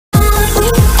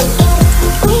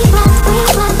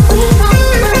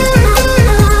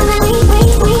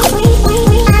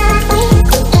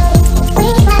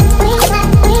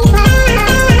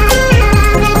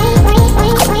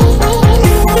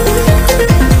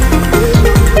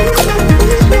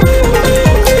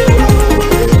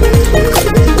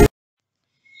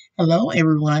Hello,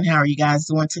 everyone. How are you guys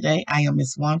doing today? I am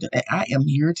Miss Wanda, and I am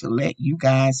here to let you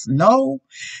guys know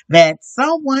that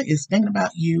someone is thinking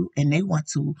about you and they want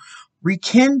to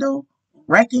rekindle,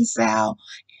 reconcile,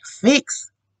 fix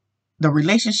the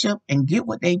relationship, and get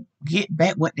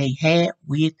back what they had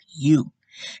with you,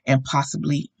 and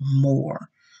possibly more.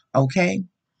 Okay?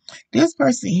 This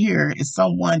person here is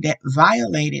someone that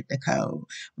violated the code,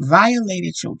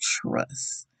 violated your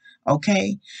trust.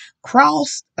 Okay?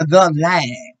 Crossed the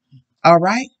line. All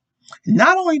right?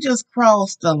 Not only just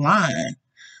crossed the line,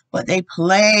 but they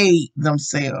played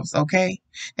themselves, okay?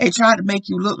 They tried to make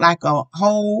you look like a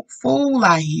whole fool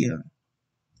out here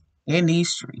in these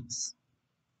streets,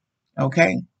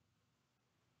 okay?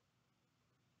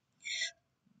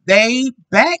 They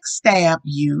backstab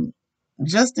you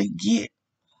just to get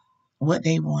what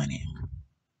they wanted,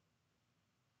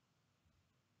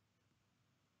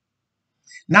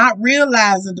 not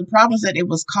realizing the problems that it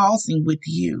was causing with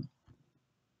you.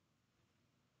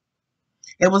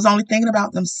 It was only thinking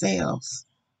about themselves.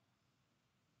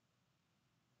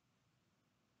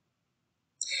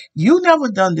 You never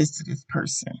done this to this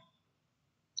person,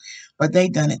 but they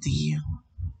done it to you.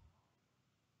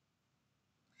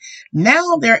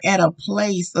 Now they're at a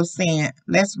place of saying,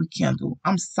 let's rekindle.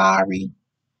 I'm sorry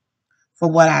for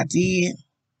what I did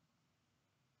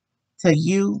to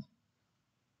you.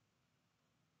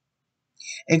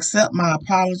 Accept my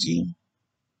apology.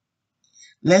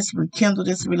 Let's rekindle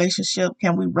this relationship.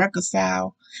 Can we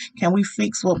reconcile? Can we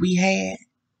fix what we had?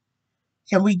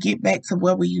 Can we get back to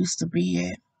where we used to be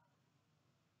at?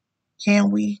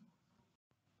 Can we?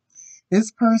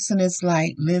 This person is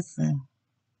like, listen,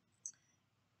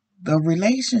 the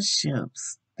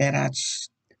relationships that I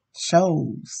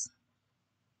chose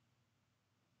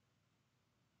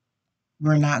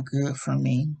were not good for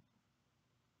me.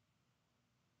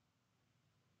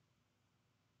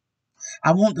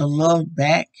 I want the love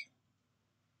back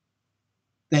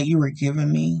that you were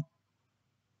giving me,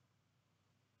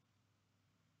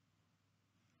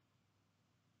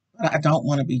 but I don't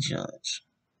want to be judged.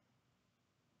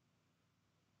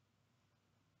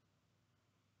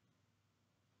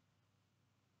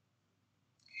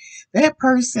 That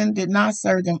person did not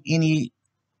serve them any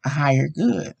higher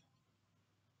good.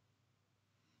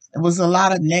 It was a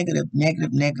lot of negative,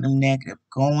 negative, negative, negative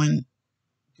going,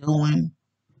 doing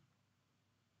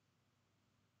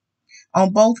on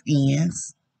both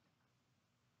ends.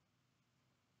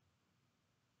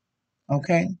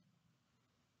 Okay.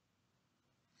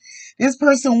 This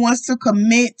person wants to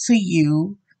commit to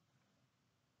you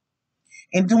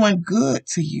and doing good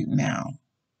to you now.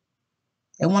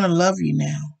 They want to love you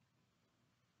now.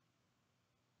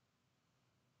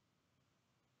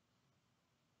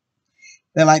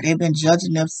 They're like they've been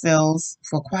judging themselves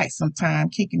for quite some time,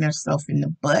 kicking themselves in the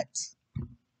butt.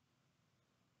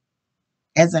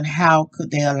 As in, how could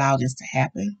they allow this to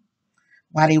happen?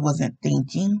 Why they wasn't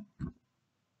thinking?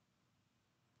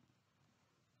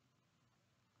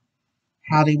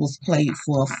 How they was played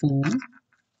for a fool?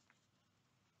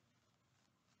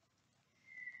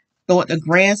 Thought the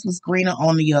grass was greener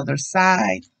on the other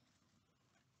side.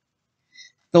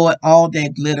 Thought all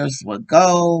that glitters would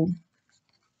gold.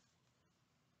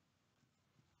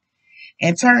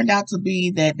 And turned out to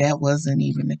be that that wasn't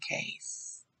even the case.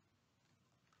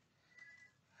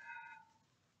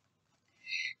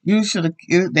 You should have.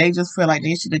 They just feel like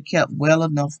they should have kept well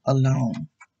enough alone.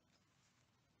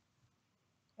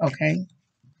 Okay.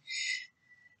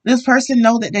 This person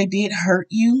know that they did hurt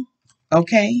you.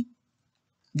 Okay.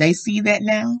 They see that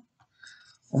now.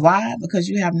 Why? Because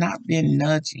you have not been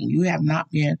nudging. You have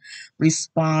not been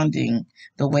responding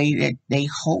the way that they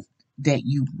hoped that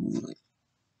you would.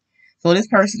 So this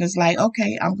person is like,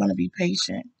 okay, I'm going to be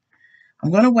patient. I'm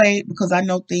going to wait because I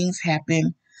know things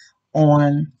happen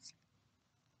on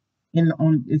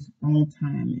on its own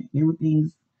time.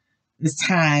 Everything's is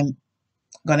time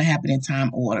going to happen in time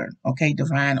order. Okay,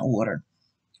 divine order.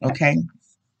 Okay.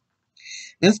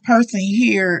 This person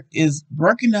here is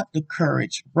working up the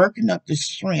courage, working up the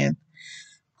strength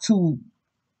to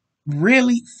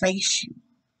really face you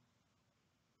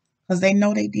because they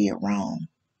know they did wrong.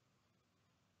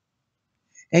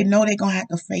 They know they're going to have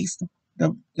to face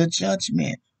the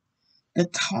judgment, the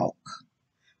talk,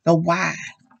 the why.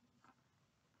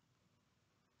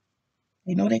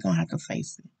 They know they're going to have to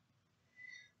face it.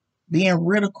 Being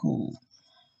ridiculed,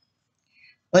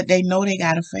 but they know they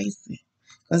got to face it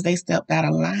because they stepped out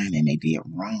of line and they did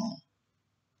wrong.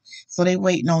 So they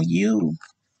waiting on you.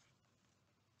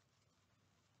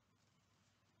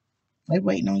 They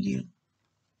waiting on you.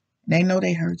 They know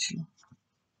they hurt you.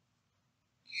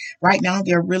 Right now,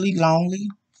 they're really lonely.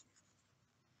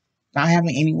 Not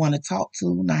having anyone to talk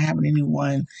to, not having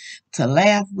anyone to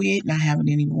laugh with, not having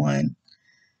anyone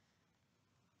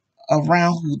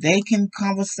around who they can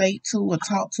conversate to or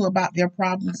talk to about their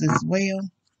problems as well.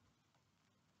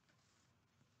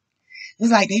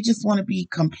 It's like they just want to be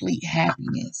complete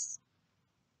happiness.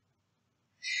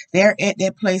 They're at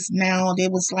that place now. They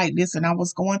was like, listen, I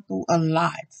was going through a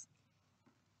lot.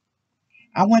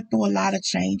 I went through a lot of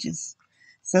changes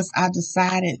since I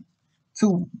decided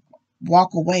to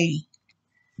walk away,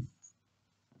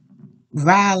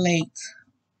 violate,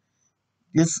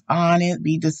 dishonest,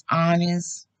 be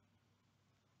dishonest,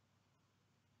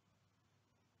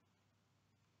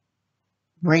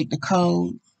 break the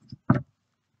code.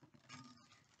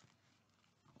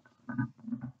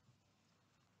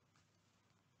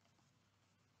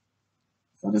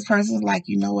 So this person's like,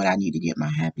 you know what? I need to get my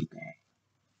happy back.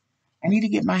 I need to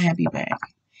get my happy back.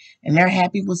 And their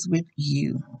happy was with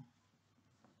you.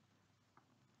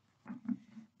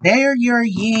 They're your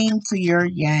yin to your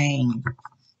yang.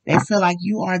 They feel like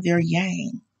you are their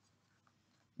yang.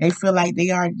 They feel like they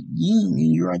are yin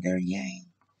and you are their yang.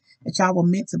 That y'all were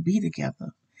meant to be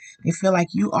together. They feel like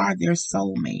you are their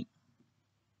soulmate.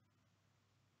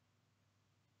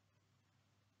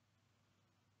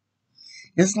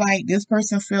 It's like this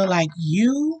person feel like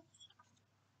you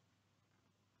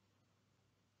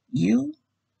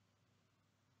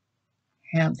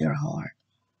have their heart.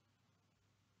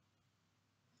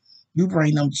 You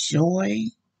bring them joy,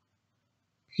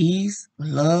 peace,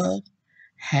 love,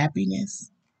 happiness.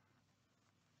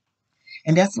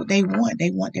 And that's what they want.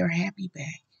 They want their happy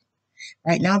back.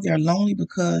 Right now they're lonely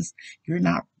because you're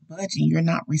not budging, you're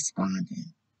not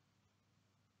responding.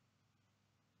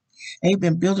 They've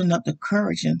been building up the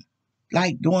courage and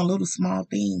like doing little small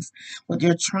things, but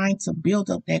they're trying to build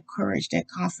up that courage, that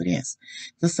confidence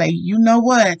to say, you know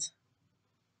what?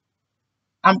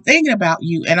 I'm thinking about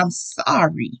you and I'm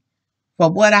sorry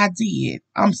for what I did.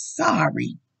 I'm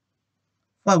sorry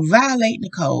for violating the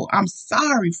code. I'm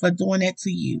sorry for doing that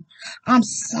to you. I'm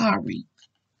sorry.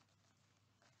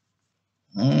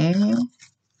 Mm-hmm.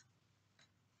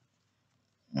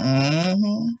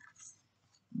 Mm-hmm.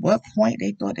 What point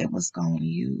they thought they was going to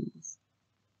use?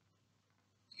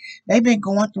 They've been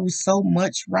going through so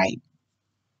much, right?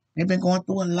 They've been going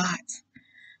through a lot.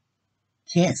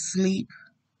 Can't sleep.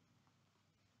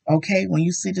 Okay, when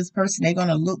you see this person, they're going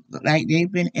to look like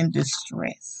they've been in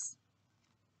distress.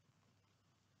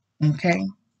 Okay,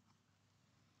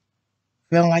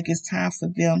 feeling like it's time for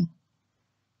them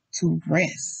to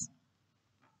rest.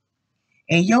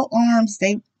 In your arms,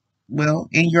 in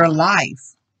your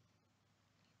life,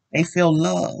 they feel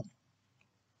love.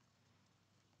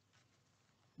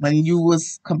 When you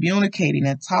was communicating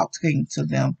and talking to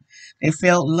them, they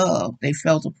felt love. They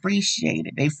felt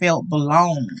appreciated. They felt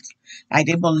belonged. Like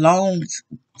they belonged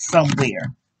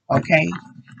somewhere. Okay,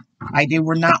 like they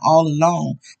were not all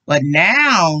alone. But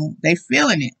now they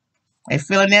feeling it. They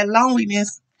feeling that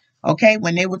loneliness. Okay,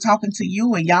 when they were talking to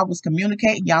you and y'all was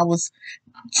communicating, y'all was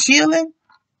chilling,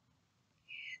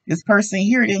 this person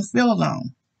here didn't feel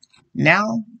alone.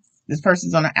 Now, this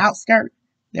person's on the outskirt,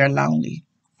 they're lonely.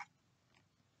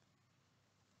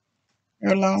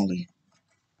 They're lonely.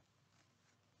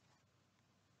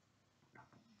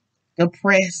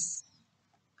 Depressed.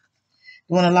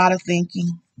 Doing a lot of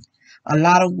thinking, a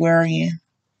lot of worrying.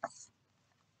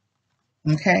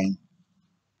 Okay?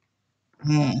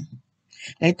 Hmm.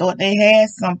 They thought they had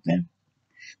something.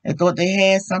 They thought they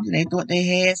had something. They thought they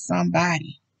had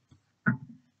somebody.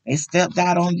 They stepped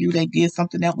out on you. They did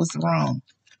something that was wrong.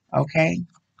 Okay?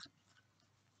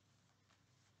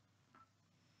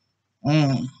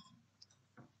 Mm.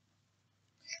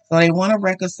 So they want to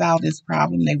reconcile this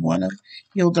problem. They want to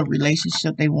heal the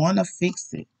relationship. They want to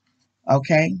fix it.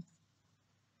 Okay?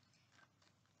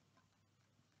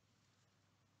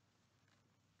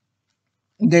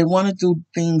 They want to do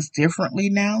things differently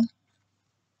now.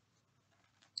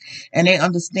 And they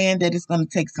understand that it's going to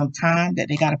take some time, that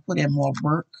they got to put in more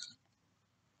work.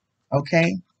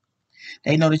 Okay?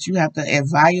 They know that you have to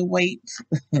evaluate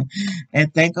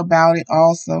and think about it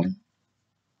also.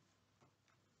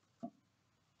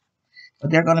 But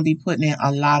they're going to be putting in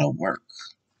a lot of work.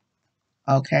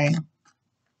 Okay?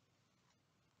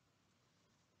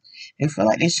 They feel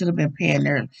like they should have been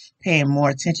paying more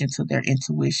attention to their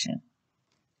intuition.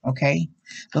 Okay?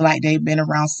 Feel like they've been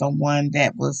around someone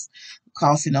that was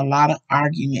causing a lot of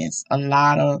arguments, a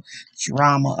lot of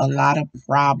drama, a lot of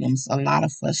problems, a lot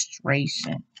of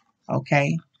frustration.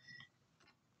 Okay?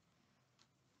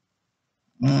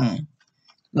 Mm.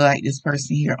 Like this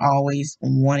person here always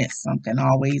wanted something,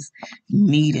 always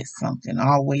needed something,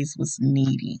 always was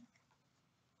needy.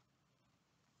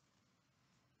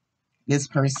 this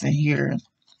person here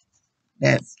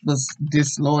that was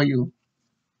disloyal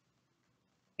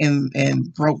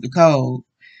and broke the code.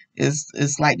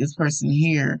 It's like this person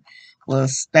here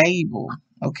was stable,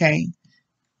 okay,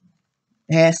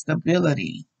 had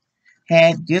stability,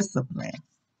 had discipline.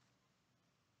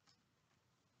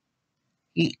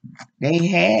 He, they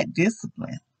had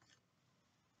discipline,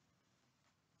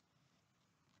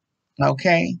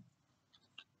 okay.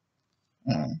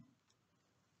 Mm.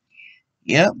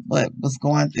 Yep, but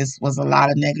this was a lot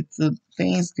of negative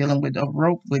things dealing with a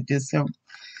rope with this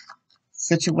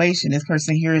situation. This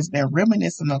person here has been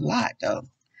reminiscing a lot though.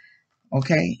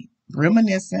 Okay.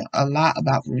 Reminiscing a lot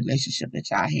about the relationship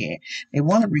that y'all had. They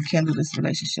want to rekindle this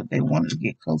relationship. They want to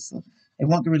get closer. They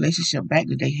want the relationship back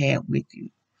that they had with you.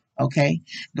 Okay.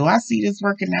 Do I see this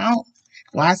working out?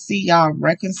 Do I see y'all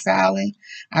reconciling?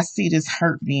 I see this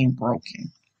hurt being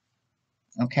broken.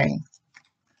 Okay.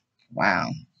 Wow.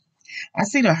 I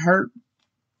see the hurt.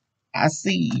 I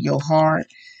see your heart.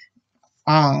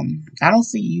 I don't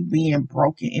see you being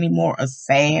broken anymore or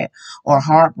sad or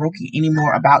heartbroken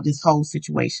anymore about this whole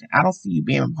situation. I don't see you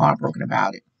being heartbroken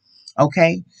about it.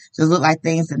 Okay? Just look like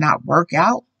things did not work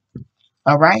out.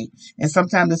 All right? And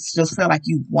sometimes it's just feel like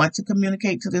you want to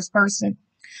communicate to this person,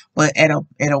 but in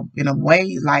a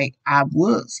way, like I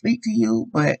would speak to you,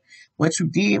 but what you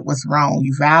did was wrong.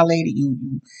 You violated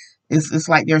it's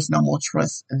like there's no more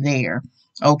trust there.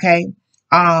 Okay.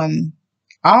 Um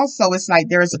Also it's like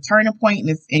there's a turning point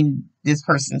in this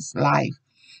person's life.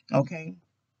 Okay.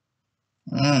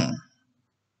 Mm.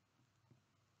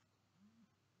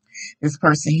 This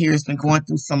person here has been going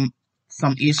through some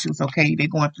issues. Okay, they're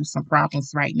going through some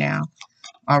problems right now.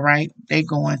 All right, they're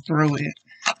going through it,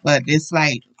 but it's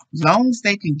like as long as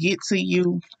they can get to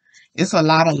you, it's a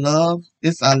lot of love.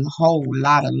 It's a whole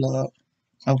lot of love.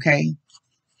 Okay,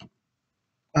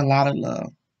 a lot of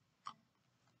love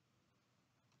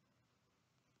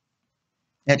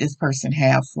that this person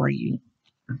have for you.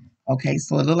 Okay,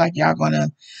 so it look like y'all gonna,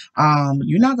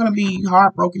 you're not gonna be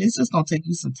heartbroken. It's just gonna take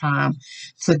you some time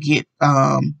to get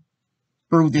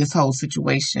through this whole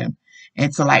situation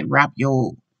and to like wrap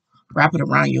it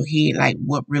around your head, like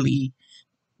what really,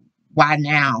 why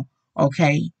now?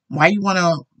 Okay, why you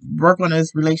wanna work on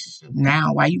this relationship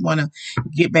now? Why you wanna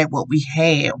get back what we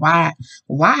had? Why?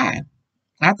 Why?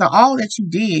 After all that you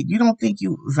did, you don't think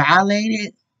you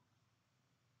violated?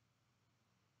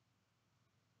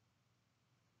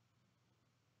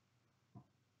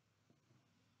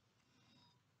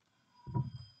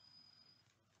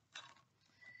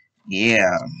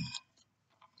 Yeah.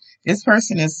 This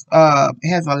person is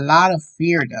has a lot of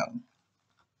fear though.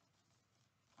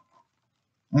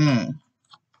 Mm.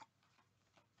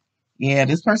 Yeah,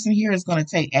 this person here is gonna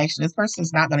take action. This person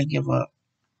is not gonna give up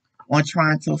on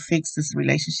trying to fix this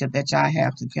relationship that y'all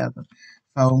have together.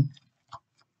 So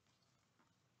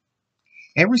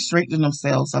they restricting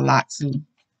themselves a lot too.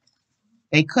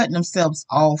 They cutting themselves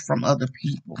off from other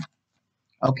people.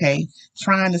 Okay,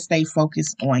 trying to stay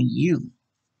focused on you.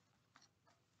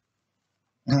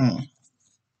 Mm.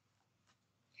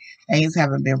 Things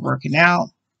haven't been working out.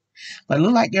 But it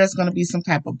look like there's going to be some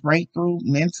type of breakthrough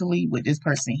mentally with this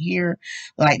person here.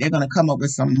 Like they're going to come up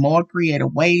with some more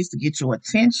creative ways to get your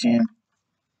attention.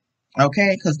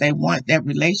 Okay, because they want that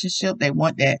relationship, they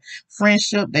want that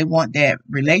friendship, they want that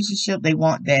relationship, they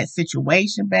want that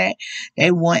situation back.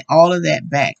 They want all of that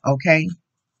back. Okay.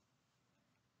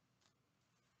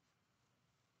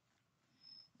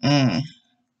 Mm.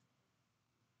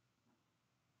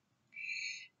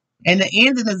 And the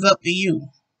ending is up to you.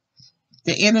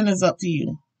 The ending is up to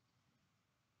you.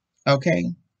 Okay.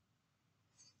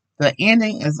 The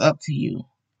ending is up to you.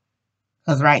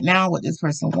 Because right now, what this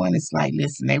person wants is like,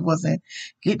 listen, they wasn't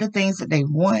get the things that they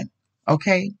want.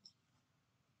 Okay.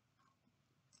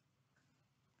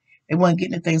 They weren't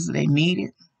getting the things that they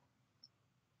needed.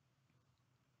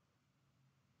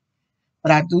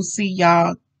 But I do see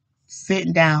y'all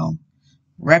sitting down,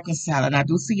 reconciling. I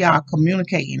do see y'all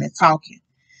communicating and talking.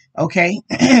 Okay.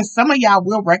 Some of y'all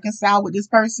will reconcile with this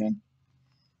person.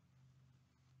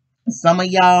 Some of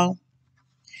y'all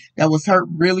that was hurt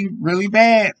really, really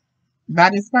bad by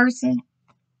this person,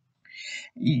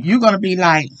 you're going to be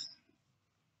like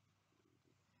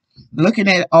looking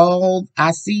at all,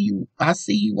 I see you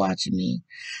watching me.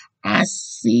 I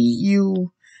see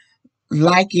you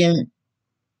liking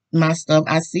my stuff.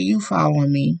 I see you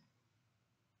following me.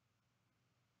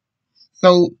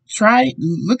 So try,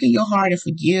 look in your heart and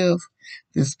forgive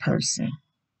this person.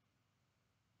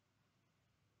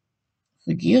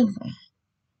 Forgive them.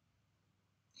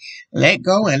 Let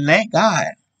go and let God.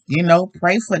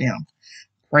 Pray for them.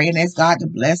 Pray and ask God to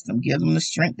bless them, give them the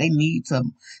strength they need to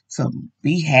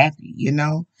be happy, you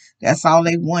know. That's all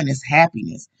they want is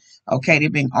happiness. Okay,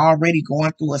 they've been already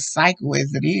going through a cycle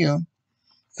as it is.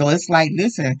 So it's like,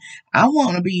 listen, I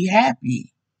want to be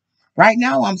happy. Right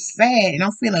now I'm sad and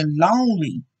I'm feeling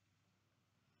lonely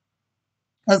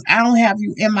because I don't have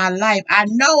you in my life. I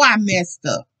know I messed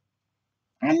up.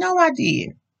 I know I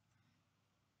did.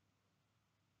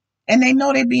 And they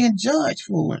know they're being judged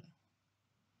for it.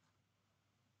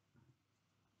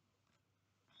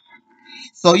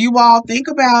 So you all think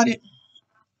about it.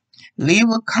 Leave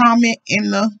a comment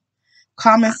in the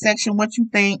comment section what you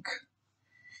think.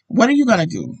 What are you going to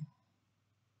do?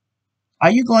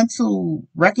 Are you going to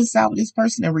reconcile with this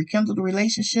person and rekindle the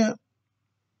relationship?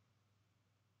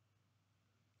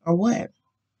 Or what?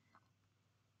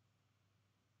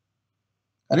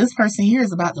 Or this person here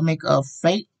is about to make a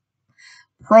fake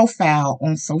profile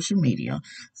on social media.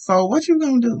 So what you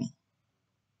going to do?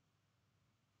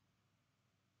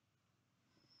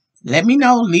 Let me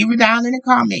know. Leave it down in the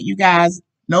comment. You guys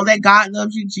know that God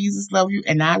loves you, Jesus loves you,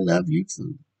 and I love you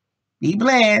too. Be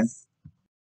blessed.